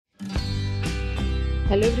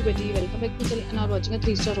Hello everybody, welcome back to Channel and are watching a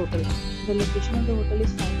 3-star hotel. The location of the hotel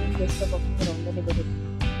is fine and guests are walking around the neighborhood.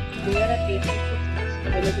 There are 8 types of rooms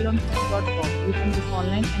available on booking.com. You can book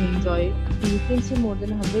online and enjoy it. You can see more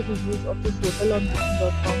than 100 reviews of this hotel on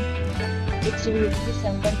booking.com. Its review rating is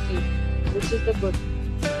 7.8, which is the good.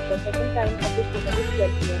 The check-in time of this hotel is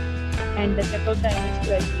 12 p.m. and the check-out time is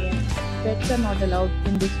 12 p.m. Pets are not allowed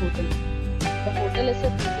in this hotel. The hotel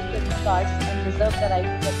accepts credit cards and reserves the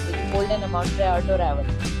right to hold an amount prior to arrival.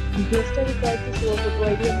 Guests are required to show a photo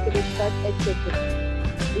ID and credit card at check-in.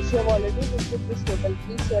 If you have already visited this hotel,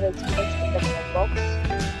 please share your experience in the comment box.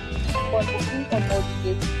 For booking or more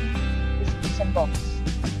details, please description box.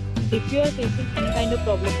 If you are facing any kind of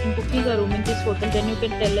problem in booking a room in this hotel, then you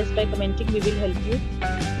can tell us by commenting. We will help you.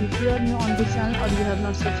 If you are new on this channel or you have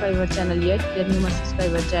not subscribed our channel yet, then you must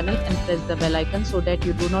subscribe our channel and press the bell icon so that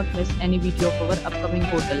you do not miss any video of our upcoming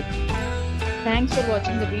hotel. Thanks for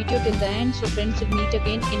watching the video till the end. So friends, we'll meet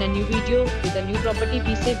again in a new video with a new property.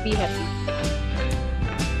 Be safe, be happy.